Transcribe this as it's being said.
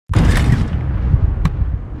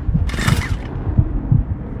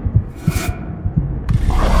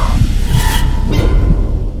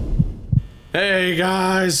Hey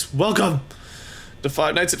guys, welcome to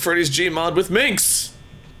Five Nights at Freddy's GMod with Minx.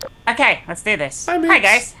 Okay, let's do this. Hi, Minx. Hi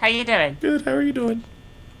guys, how you doing? Good. How are you doing?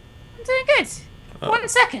 I'm doing good. 1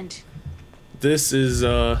 second. This is You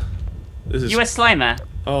a Slimer,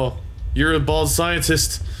 Oh, you're a bald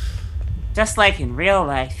scientist. just like in real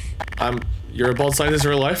life. You're a bald scientist in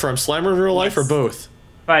real life, or I'm Slimer in real life, or Yes. both?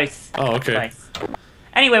 Both. Oh, okay. Both.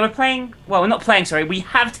 Anyway, we're playing. Well, we're not playing. Sorry, we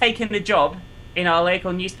have taken the job in our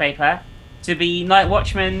local newspaper to be night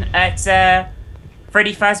watchman at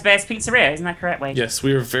Freddy Fazbear's Pizzeria. Isn't that correct, Wade? Yes,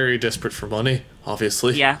 we are very desperate for money,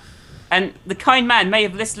 obviously. Yeah. And the kind man may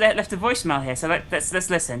have left a voicemail here, so let's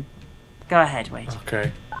listen. Go ahead, Wade.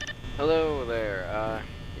 Okay. Hello there,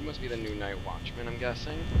 you must be the new night watchman, I'm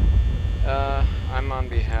guessing. I'm on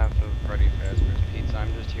behalf of Freddy Fazbear's Pizza.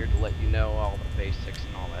 I'm just here to let you know all the basics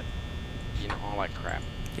and all that, you know, all that crap.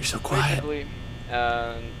 You're so quiet. Basically,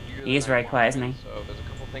 you're He is very quiet, isn't he? So there's a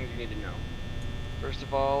couple things you need to know. First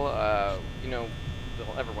of all, you know,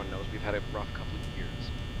 everyone knows we've had a rough couple of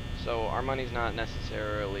years. So our money's not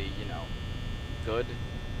necessarily, you know, good.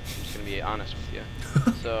 I'm just gonna be honest with you.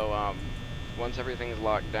 So, once everything's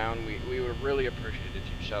locked down, we would really appreciate it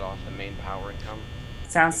if you shut off the main power income.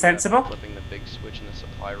 Sounds sensible. Flipping the big switch in the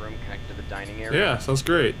supply room connected to the dining area. Yeah, sounds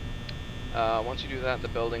great. Once you do that, the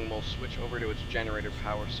building will switch over to its generator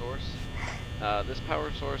power source. This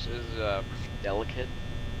power source is pretty delicate,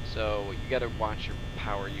 so you gotta watch your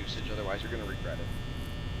power usage, otherwise you're gonna regret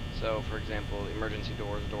it. So, for example, emergency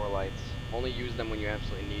doors, door lights, only use them when you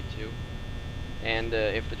absolutely need to. And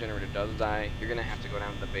if the generator does die, you're gonna have to go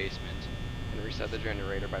down to the basement and reset the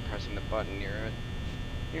generator by pressing the button near it.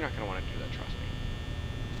 You're not gonna want to do that, trust me.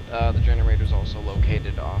 The generator is also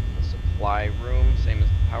located off the supply room, same as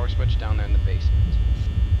the power switch down there in the basement.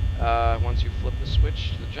 Once you flip the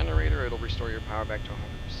switch to the generator, it'll restore your power back to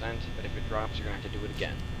 100%, but if it drops, you're gonna have to do it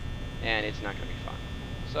again. And it's not gonna be fun.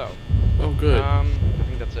 So, Oh, good. I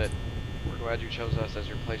think that's it. We're glad you chose us as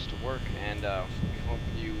your place to work, and we hope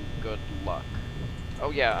you good luck.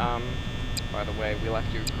 Oh yeah, by the way, we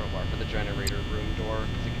left you a crowbar for the generator room door,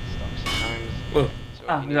 because it gets stuck sometimes. Whoa. So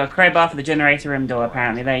Oh, we got a crowbar for the generator room door,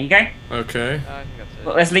 apparently. There you go. Okay. I think that's it.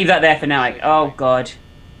 Well, let's leave that there for now. Like, oh god,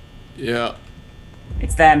 Yeah.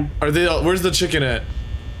 it's them. Are they? Where's the chicken at?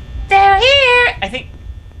 They're here. I think.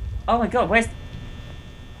 Oh my god, where's?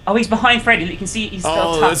 Oh, he's behind Freddy. You can see he's got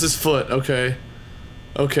Oh, a that's tuck. his foot. Okay.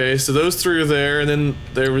 Okay, so those three are there, and then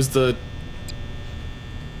there was the.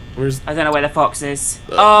 Where's? I don't know where the fox is.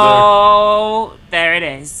 Oh, there it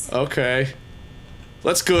is. Okay.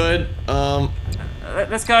 That's good.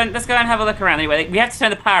 Let's go and have a look around. Anyway, we have to turn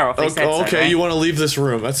the power off. They said so, Okay, right? you want to leave this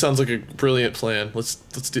room? That sounds like a brilliant plan. Let's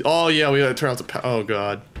do. Oh yeah, we gotta turn off the power. Oh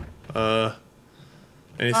god. Oh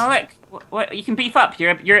look, what you can beef up.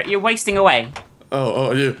 You're wasting away.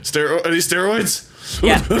 Oh yeah. Are these steroids?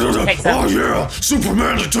 Yeah, take some. Oh yeah,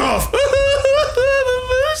 Supermanly tough. The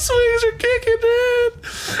mood swings are kicking in.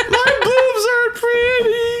 My boobs aren't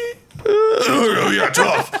pretty. Oh yeah,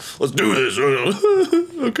 tough. Let's do this.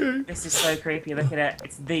 Okay. This is so creepy. Look at it.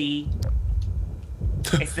 It's the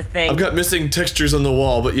thing. I've got missing textures on the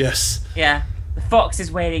wall, but yes. Yeah, the fox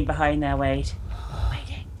is waiting behind there, Wade.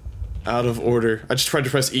 Waiting. Out of order. I just tried to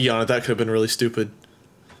press E on it. That could have been really stupid.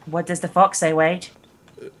 What does the fox say, Wade?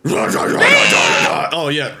 Oh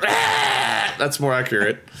yeah. That's more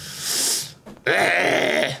accurate.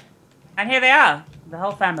 And here they are, the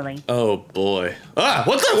whole family. Oh boy. Ah,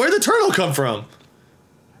 where'd the turtle come from?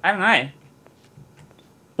 I don't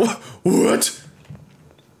know. What?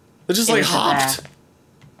 They just like It was hopped.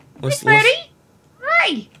 Hey, Freddy.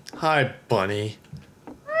 Hi. Hi, Bunny.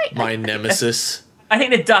 Hi. My nemesis. I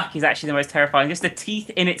think the duck is actually the most terrifying. Just the teeth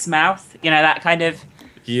in its mouth. You know, that kind of.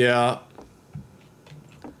 Yeah.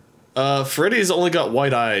 Freddy's only got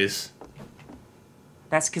white eyes.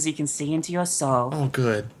 That's because he can see into your soul. Oh,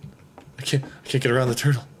 good. I can't get around the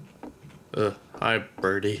turtle. Hi,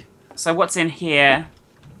 birdie. So what's in here?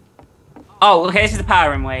 Oh, okay, this is the power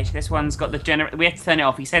room, Wade. This one's got the generator. We have to turn it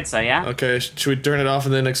off. He said so, yeah? Okay, should we turn it off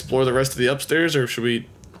and then explore the rest of the upstairs, or should we?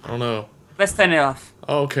 I don't know. Let's turn it off.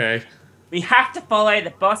 Okay. We have to follow the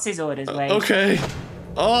boss's orders, Wade. Okay.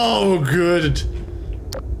 Oh, good.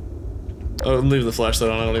 Oh, I'm leaving the flashlight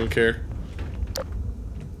on. I don't even care.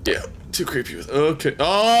 Yeah, too creepy with. Okay.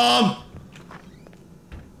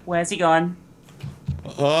 Where's he gone?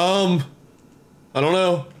 I don't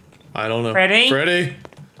know. Freddy?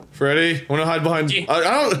 Freddy, wanna hide behind? I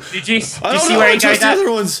don't. Did you I see don't know. where I he trust goes the up?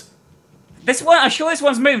 other ones. This one, I'm sure this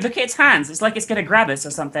one's moved. Look at its hands. It's like it's gonna grab us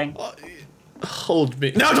or something. Hold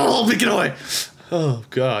me. No, don't hold me. Get away. Oh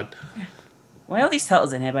God. Why are all these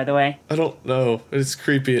turtles in here, by the way? I don't know. It's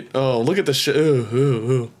creepy. Oh, look at the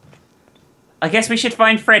ooh. I guess we should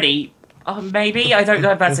find Freddy. Oh, maybe? I don't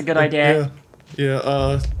know if that's a good idea.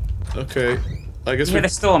 Yeah, okay. I guess You hear the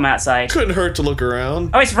storm outside. couldn't hurt to look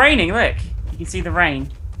around. Oh, it's raining, look. You can see the rain.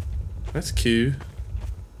 That's cute.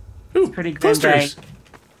 Ooh, Pretty good posters. day.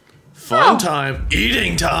 Fun Oh. time,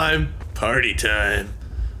 eating time, party time.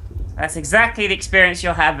 That's exactly the experience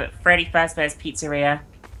you'll have at Freddy Fazbear's Pizzeria.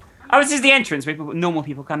 Oh, this is the entrance where normal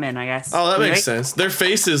people come in, I guess. Oh, that Really? makes sense. Their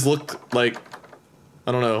faces look like,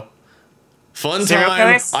 I don't know. Fun Serial time,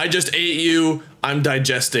 killers? I just ate you, I'm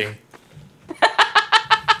digesting.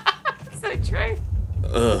 So true.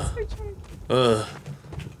 Ugh, So true. ugh.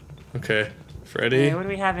 Okay, Freddy. Okay, what do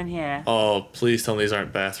we have in here? Oh, please tell me these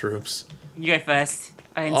aren't bathrooms. You go first.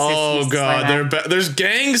 I insist Oh you god, slow down. there's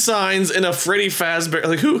gang signs in a Freddy Fazbear.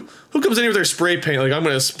 Like who comes in here with their spray paint? Like I'm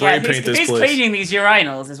gonna spray paint this who's place. cleaning these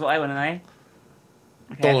urinals is what I want to know.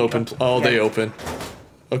 Okay, Don't open. Oh, okay. they open.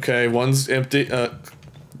 Okay, one's empty. Yeah.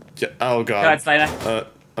 Oh Go ahead, god. Slater.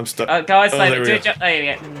 I'm stuck. Go ahead, Oh, Slater. there we Do a go. jump. There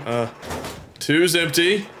you go. Two's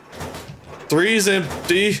empty. Three's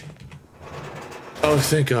empty. Oh,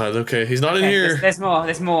 thank God. Okay, he's not in Okay, here. there's more.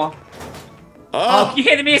 There's more. Oh, Oh, you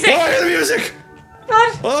hear the music? Oh, I hear the music.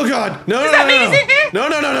 God. Oh God. No, no, that no, music here? no,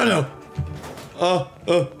 no, no, no, no,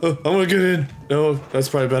 no. I'm gonna get in. No, that's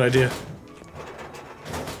probably a bad idea.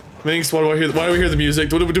 Minx, why do we hear the music?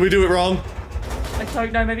 Do we do it wrong? I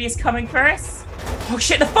don't know. Maybe it's coming for us. Oh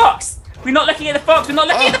shit! The fox. We're not looking at the fox. We're not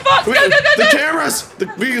looking at the fox. Go, go, go, The go. cameras.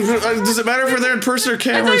 Does it matter if we're there in person or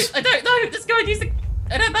cameras? I don't know. Let's go and use the.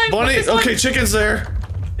 I don't know. What's Bonnie, this one? okay, chicken's there.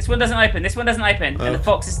 This one doesn't open. This one doesn't open. And the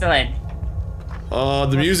fox is still in.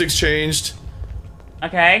 The music's changed.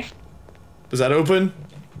 Okay. Does that open?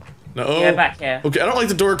 No. Yeah, back here. Okay, I don't like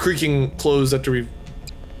the door creaking closed after we.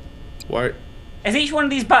 Why? Is each one of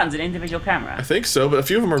these buttons an individual camera? I think so, but a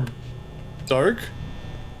few of them are dark.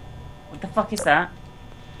 What the fuck is that?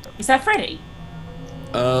 Is that Freddy?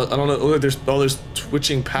 I don't know. Look, there's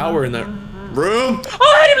twitching power in that room.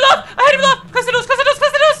 Oh, I heard him laugh! I heard him laugh! Close the doors! Close the doors!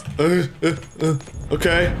 Close the doors!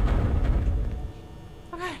 Okay.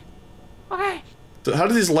 Okay. Okay. So how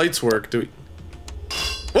do these lights work? Do we?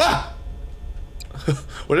 Wah!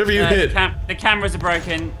 Whatever you hit. The cameras are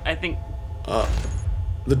broken. I think.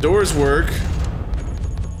 The doors work.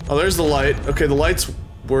 Oh, there's the light. Okay, the lights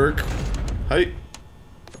work. Hi.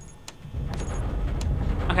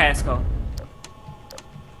 Okay, that's cool.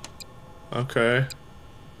 Okay.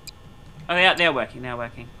 Oh, they're working. They're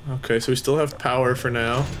working. Okay, so we still have power for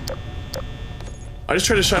now. I just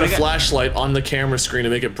tried to shine a flashlight on the camera screen to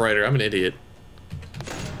make it brighter. I'm an idiot.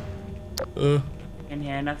 In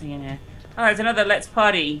here, nothing in here. Oh, there's another Let's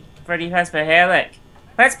Party Freddy Fazbear here. Look,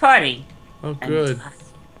 Let's Party. Oh, good.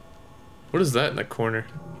 What is that in the corner?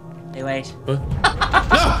 Hey, wait. What?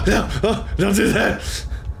 No! Oh, don't do that!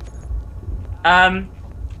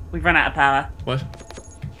 We've run out of power. What?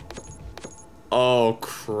 Oh,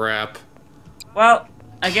 crap. Well,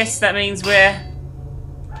 I guess that means we're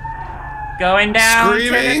going down.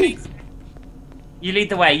 Screaming? You lead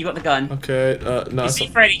the way. You got the gun. Okay, no. You see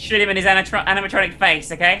Freddy, shoot him in his animatronic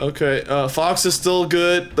face, okay? Okay, Fox is still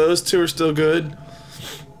good. Those two are still good.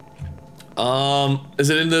 Is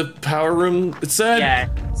it in the power room, it said? Yeah.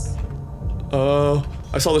 Oh,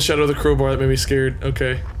 I saw the shadow of the crowbar that made me scared.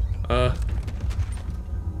 Okay. Oh.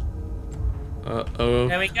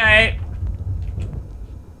 There we go.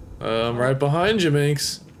 I'm right behind you,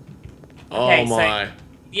 Minx. Okay, Oh my.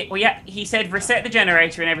 So, yeah, he said reset the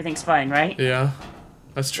generator and everything's fine, right? Yeah,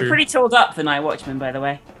 that's true. We're pretty tooled up for Night Watchman, by the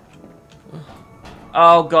way.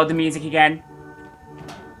 Oh god, the music again.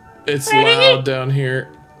 It's Freddy! loud down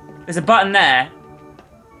here. There's a button there.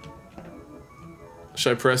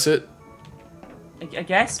 Should I press it? I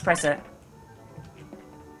guess. Press it.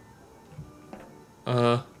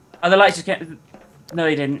 Uh, Oh, the lights just came. No,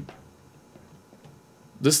 they didn't.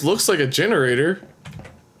 this looks like a generator.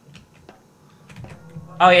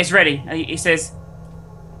 Oh, yeah, it's ready. It says...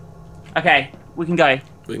 Okay, we can go.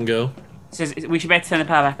 We can go. It says we should better turn the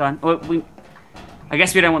power back on. Well, I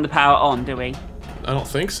guess we don't want the power on, do we? I don't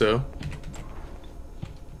think so.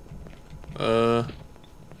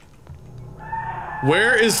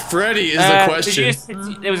 Where is Freddy is the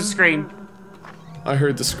question. There was a screen. I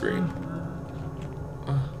heard the scream.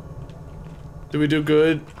 Did we do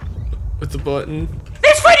good with the button?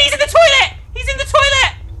 There's Freddy! He's in the toilet! He's in the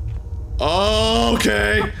toilet! Oh,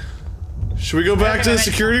 okay. Should we go back to the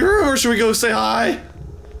security room or should we go say hi?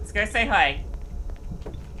 Let's go say hi.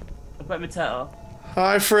 I've got my turtle.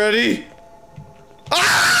 Hi, Freddy.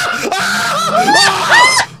 Ah!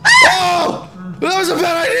 Ah! Oh! That was a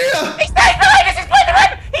bad idea! He's not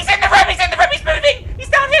alive! He's in the room! He's in the room! He's in the room! He's moving! He's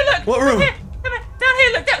down here, look! What room? Down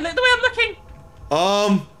here, look! Down here, look the way I'm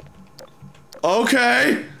looking!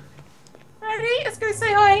 Okay. Freddy, let's go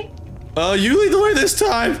say hi. You lead the way this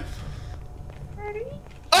time. Freddy.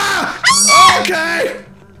 Ah! Okay.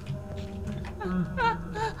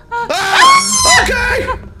 Ah! Okay.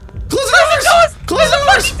 Close the doors. Close the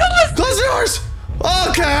doors. Close the doors.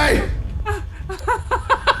 Okay.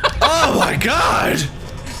 Oh my God.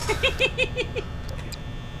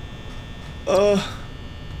 So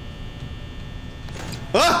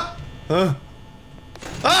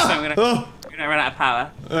we're gonna run out of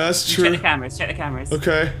power. That's true. Check the cameras. Check the cameras.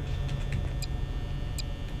 Okay.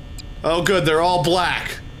 Oh, good. They're all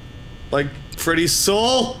black, like Freddy's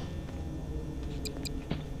soul.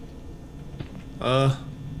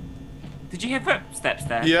 Did you hear footsteps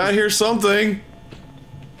there? Yeah, I hear something.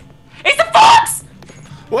 It's the fox!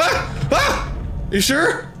 What? Ah! You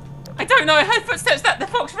sure? I don't know. I heard footsteps that the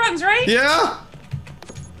fox runs, right? Yeah.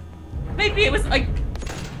 Maybe it was like.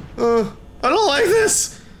 I don't like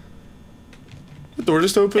this. The door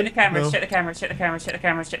just opened. Check the cameras. No. Check the cameras. Check the cameras. Check the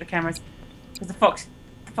cameras. Check the cameras. There's the fox.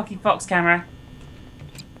 The fucking fox camera.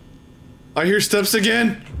 I hear steps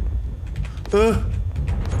again. I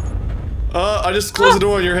just closed the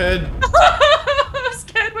door on your head. I'm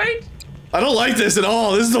scared, Wade. I don't like this at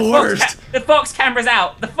all. This is the worst. The fox camera's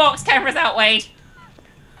out. The fox camera's out, Wade.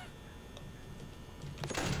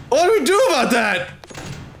 What do we do about that?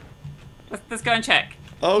 Let's go and check.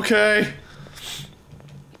 Okay.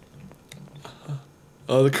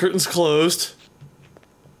 The curtain's closed.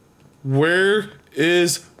 Where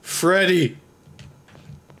is Freddy?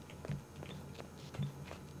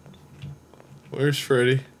 Where's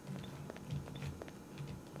Freddy?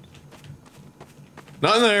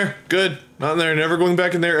 Not in there. Good. Not in there. Never going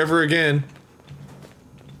back in there ever again.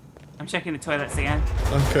 I'm checking the toilets again.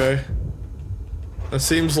 Okay. That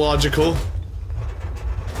seems logical.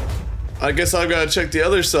 I guess I've got to check the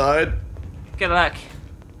other side. Good luck.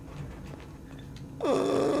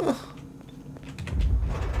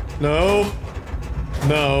 No.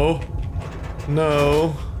 No.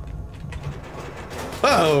 No.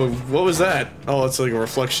 Oh, what was that? Oh, it's like a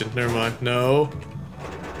reflection. Never mind. No.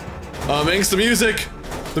 Minx, the music!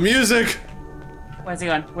 The music! Where's he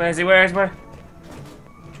gone? Where?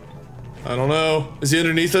 I don't know. Is he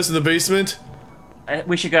underneath us in the basement?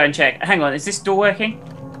 We should go and check. Hang on, is this door working?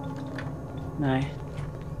 No.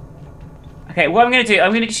 Okay, what I'm gonna do,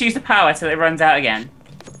 I'm gonna just use the power till it runs out again.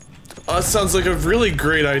 Oh, that sounds like a really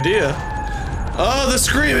great idea. Oh, the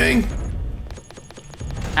screaming!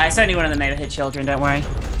 It's only one of the neighborhood children, don't worry.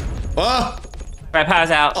 Ah! Right,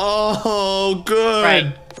 power's out. Oh, good!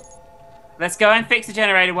 Right. Let's go and fix the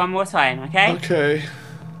generator one more time, okay? Okay.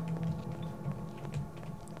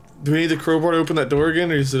 Do we need the crowbar to open that door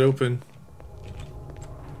again, or is it open?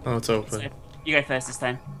 Oh, it's open. So, you go first this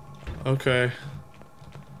time. Okay.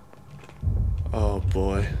 Oh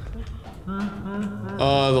boy.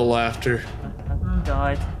 Oh, the laughter.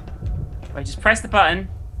 God. Right, just press the button,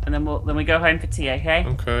 and then we go home for tea, okay?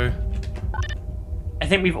 Okay. I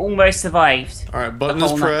think we've almost survived. All right, button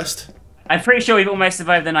is pressed. Night. I'm pretty sure we've almost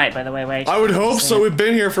survived the night, by the way, Wade. I would hope so. We've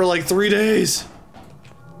been here for like 3 days.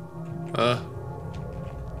 Right,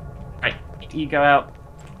 you go out.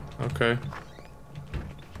 Okay.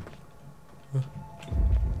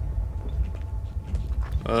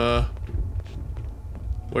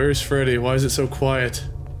 Where's Freddy? Why is it so quiet?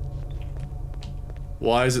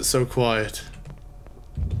 Why is it so quiet?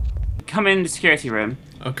 Come in the security room.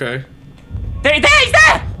 Okay. There, he's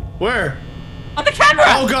there! Where? On the camera!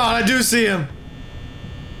 Oh god, I do see him!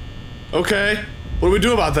 Okay. What do we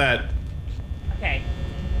do about that? Okay.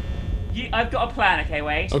 I've got a plan, okay,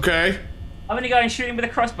 Wade? Okay. I'm gonna go and shoot him with a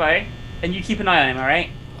crossbow, and you keep an eye on him,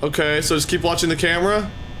 alright? Okay, so just keep watching the camera?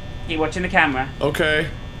 Keep watching the camera. Okay.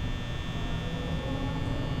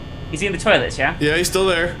 Is he in the toilets, yeah? Yeah, he's still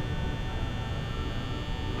there.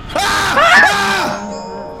 Ah!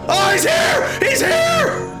 Ah! Oh, he's here! He's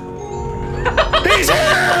here! He's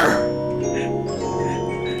here!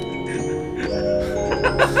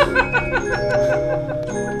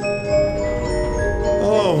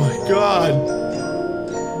 Oh my god.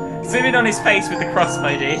 Zoom in on his face with the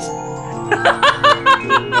crossbow, dude.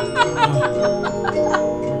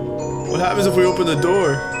 What happens if we open the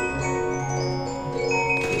door?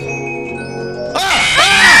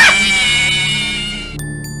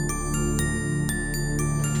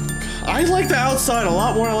 I like the outside a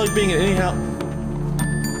lot more than I like being in any house.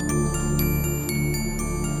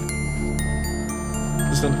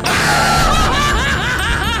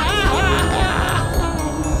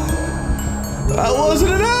 That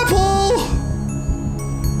wasn't an apple!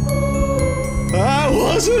 That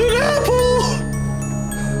wasn't an apple!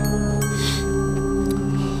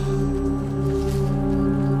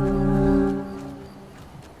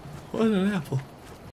 an apple.